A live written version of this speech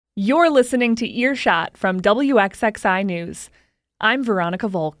You're listening to Earshot from WXXI News. I'm Veronica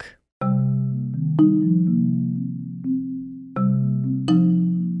Volk.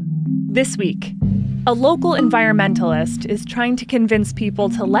 This week, a local environmentalist is trying to convince people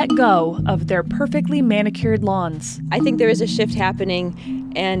to let go of their perfectly manicured lawns. I think there is a shift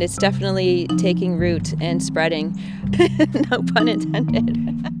happening, and it's definitely taking root and spreading. No pun intended.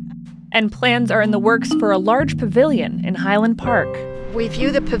 And plans are in the works for a large pavilion in Highland Park. We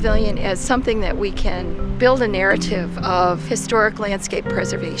view the pavilion as something that we can build a narrative of historic landscape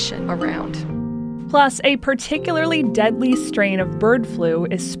preservation around. Plus, a particularly deadly strain of bird flu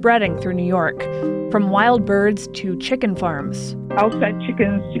is spreading through New York, from wild birds to chicken farms. Outside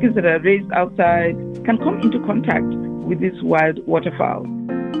chickens that are raised outside, can come into contact with these wild waterfowl.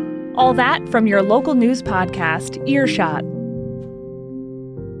 All that from your local news podcast, Earshot.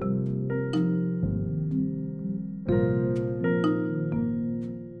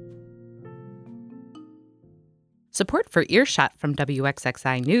 Support for Earshot from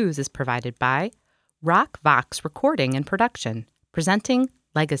WXXI News is provided by Rock Vox Recording and Production, presenting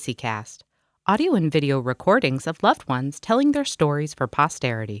Legacy Cast, audio and video recordings of loved ones telling their stories for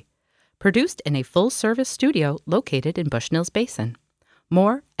posterity. Produced in a full-service studio located in Bushnell's Basin.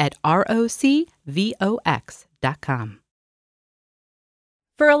 More at rocvox.com.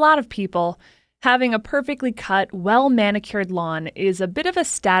 For a lot of people, having a perfectly cut, well-manicured lawn is a bit of a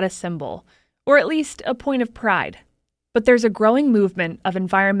status symbol, or at least a point of pride. But there's a growing movement of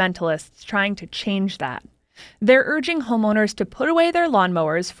environmentalists trying to change that. They're urging homeowners to put away their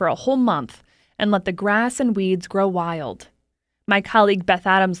lawnmowers for a whole month and let the grass and weeds grow wild. My colleague Beth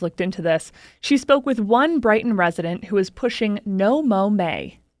Adams looked into this. She spoke with one Brighton resident who is pushing No Mow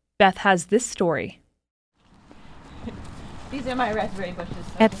May. Beth has this story. These are my raspberry bushes.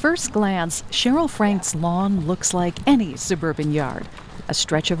 At first glance, Cheryl Frank's lawn looks like any suburban yard. A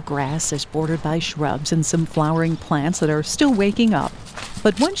stretch of grass is bordered by shrubs and some flowering plants that are still waking up.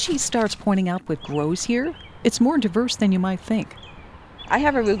 But once she starts pointing out what grows here, it's more diverse than you might think. I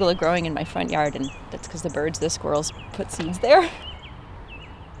have arugula growing in my front yard, and that's because the squirrels put seeds there.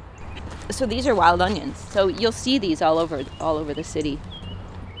 So these are wild onions. So you'll see these all over the city.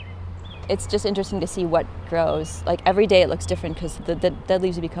 It's just interesting to see what grows. Like every day it looks different because the dead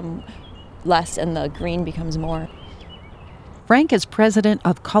leaves become less and the green becomes more. Frank is president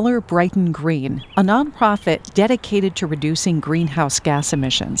of Color Brighton Green, a nonprofit dedicated to reducing greenhouse gas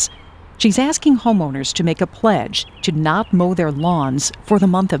emissions. She's asking homeowners to make a pledge to not mow their lawns for the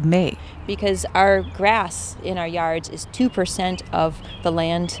month of May. Because our grass in our yards is 2% of the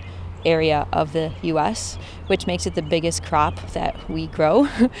land area of the U.S., which makes it the biggest crop that we grow.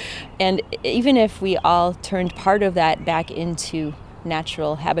 And even if we all turned part of that back into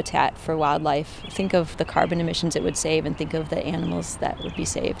natural habitat for wildlife, think of the carbon emissions it would save and think of the animals that would be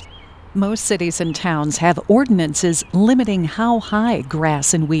saved. Most cities and towns have ordinances limiting how high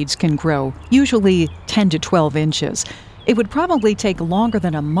grass and weeds can grow, usually 10 to 12 inches. It would probably take longer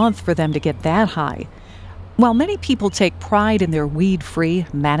than a month for them to get that high. While many people take pride in their weed-free,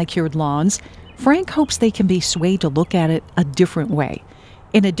 manicured lawns, Frank hopes they can be swayed to look at it a different way.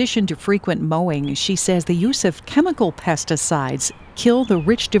 In addition to frequent mowing, she says the use of chemical pesticides kill the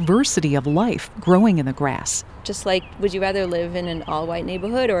rich diversity of life growing in the grass. Just like, would you rather live in an all-white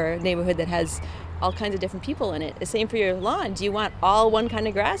neighborhood or a neighborhood that has all kinds of different people in it? The same for your lawn. Do you want all one kind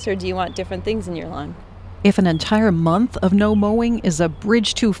of grass or do you want different things in your lawn? If an entire month of no mowing is a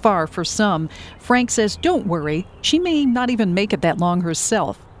bridge too far for some, Frank says don't worry, she may not even make it that long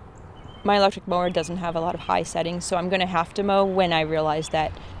herself. My electric mower doesn't have a lot of high settings, so I'm going to have to mow when I realize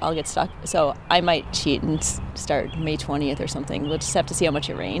that I'll get stuck. So I might cheat and start May 20th or something. We'll just have to see how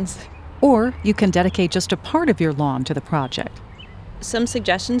much it rains. Or you can dedicate just a part of your lawn to the project. Some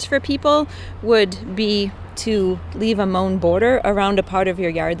suggestions for people would be to leave a mown border around a part of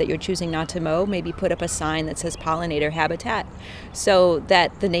your yard that you're choosing not to mow. Maybe put up a sign that says pollinator habitat so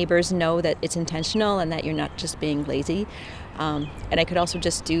that the neighbors know that it's intentional and that you're not just being lazy. And I could also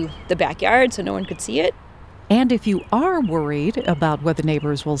just do the backyard so no one could see it. And if you are worried about what the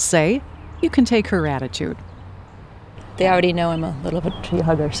neighbors will say, you can take her attitude. They already know I'm a little bit tree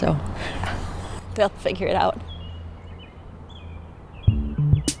hugger, so they'll figure it out.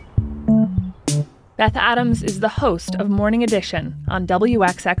 Beth Adams is the host of Morning Edition on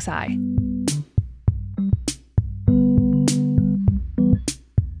WXXI.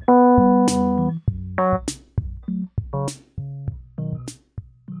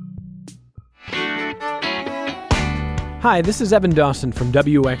 Hi, this is Evan Dawson from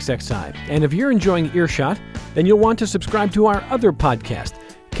WXXI, and if you're enjoying Earshot, then you'll want to subscribe to our other podcast,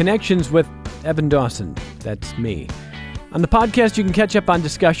 Connections with Evan Dawson. That's me. On the podcast, you can catch up on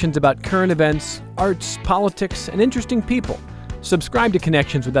discussions about current events, arts, politics, and interesting people. Subscribe to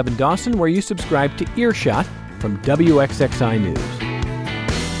Connections with Evan Dawson, where you subscribe to Earshot from WXXI News.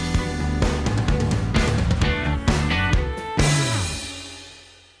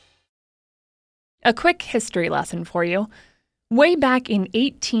 A quick history lesson for you. Way back in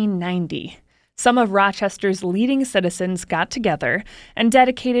 1890, some of Rochester's leading citizens got together and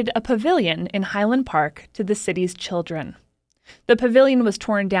dedicated a pavilion in Highland Park to the city's children. The pavilion was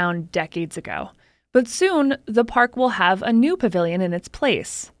torn down decades ago, but soon the park will have a new pavilion in its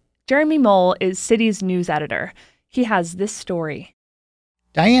place. Jeremy Mole is City's news editor. He has this story.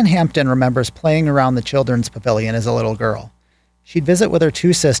 Diane Hampton remembers playing around the children's pavilion as a little girl. She'd visit with her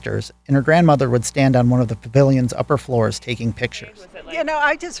two sisters, and her grandmother would stand on one of the pavilion's upper floors taking pictures.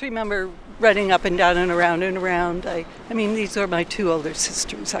 I just remember running up and down and around and around. I mean, these are my two older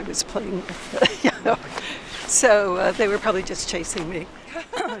sisters I was playing with, So they were probably just chasing me.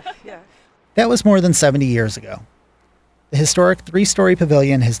 Yeah. That was more than 70 years ago. The historic three-story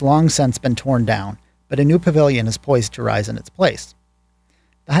pavilion has long since been torn down, but a new pavilion is poised to rise in its place.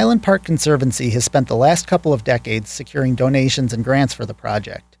 The Highland Park Conservancy has spent the last couple of decades securing donations and grants for the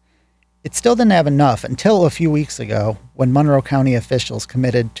project. It still didn't have enough until a few weeks ago when Monroe County officials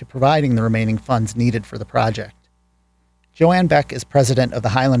committed to providing the remaining funds needed for the project. Joanne Beck is president of the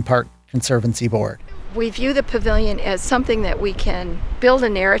Highland Park Conservancy Board. We view the pavilion as something that we can build a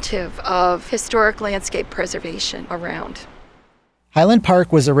narrative of historic landscape preservation around. Highland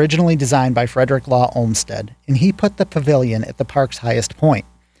Park was originally designed by Frederick Law Olmsted, and he put the pavilion at the park's highest point.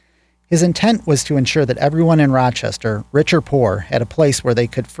 His intent was to ensure that everyone in Rochester, rich or poor, had a place where they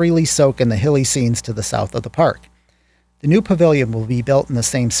could freely soak in the hilly scenes to the south of the park. The new pavilion will be built in the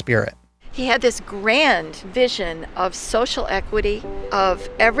same spirit. He had this grand vision of social equity, of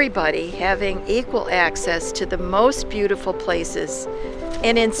everybody having equal access to the most beautiful places,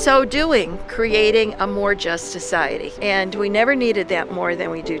 and in so doing, creating a more just society. And we never needed that more than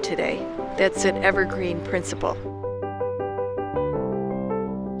we do today. That's an evergreen principle.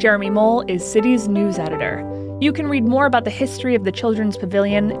 Jeremy Mole is City's news editor. You can read more about the history of the Children's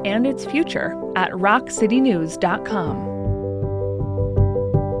Pavilion and its future at rockcitynews.com.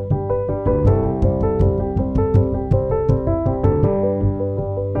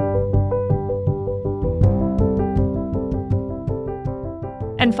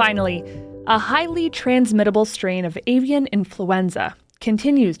 And finally, a highly transmittable strain of avian influenza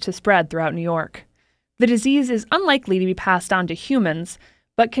continues to spread throughout New York. The disease is unlikely to be passed on to humans,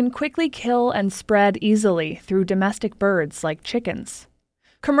 but can quickly kill and spread easily through domestic birds like chickens.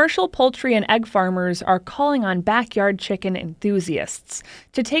 Commercial poultry and egg farmers are calling on backyard chicken enthusiasts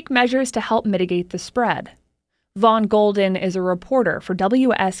to take measures to help mitigate the spread. Vaughn Golden is a reporter for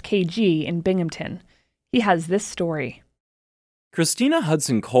WSKG in Binghamton. He has this story. Christina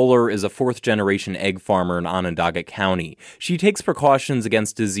Hudson Kohler is a fourth-generation egg farmer in Onondaga County. She takes precautions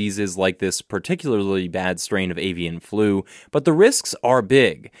against diseases like this particularly bad strain of avian flu, but the risks are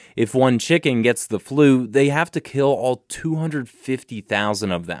big. If one chicken gets the flu, they have to kill all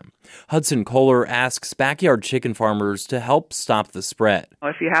 250,000 of them. Hudson Kohler asks backyard chicken farmers to help stop the spread.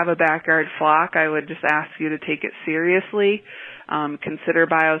 If you have a backyard flock, I would just ask you to take it seriously. Consider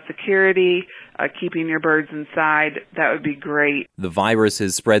biosecurity, keeping your birds inside. That would be great. The virus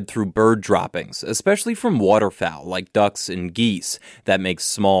is spread through bird droppings, especially from waterfowl like ducks and geese. That makes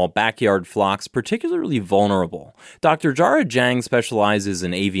small backyard flocks particularly vulnerable. Dr. Jara Jang specializes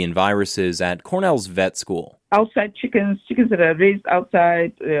in avian viruses at Cornell's vet school. Outside chickens that are raised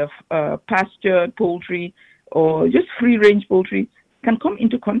outside, pastured poultry, or just free-range poultry can come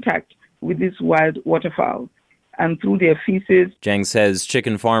into contact with these wild waterfowl. And through their feces. Jang says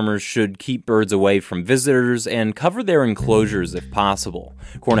chicken farmers should keep birds away from visitors and cover their enclosures if possible.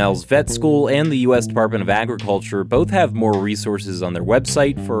 Cornell's vet school and the U.S. Department of Agriculture both have more resources on their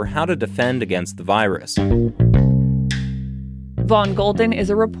website for how to defend against the virus. Vaughn Golden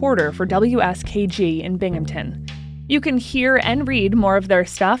is a reporter for WSKG in Binghamton. You can hear and read more of their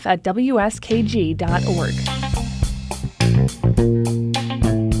stuff at wskg.org.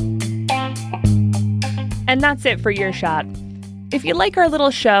 And that's it for Earshot. If you like our little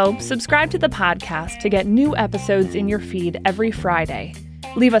show, subscribe to the podcast to get new episodes in your feed every Friday.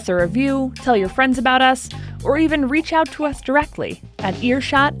 Leave us a review, tell your friends about us, or even reach out to us directly at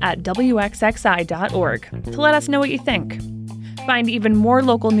earshot@wxxi.org to let us know what you think. Find even more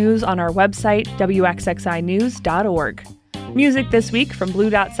local news on our website, wxxinews.org. Music this week from Blue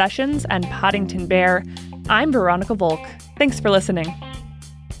Dot Sessions and Poddington Bear. I'm Veronica Volk. Thanks for listening.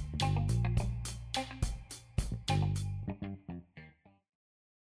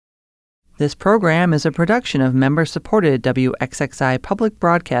 This program is a production of member-supported WXXI Public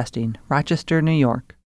Broadcasting, Rochester, New York.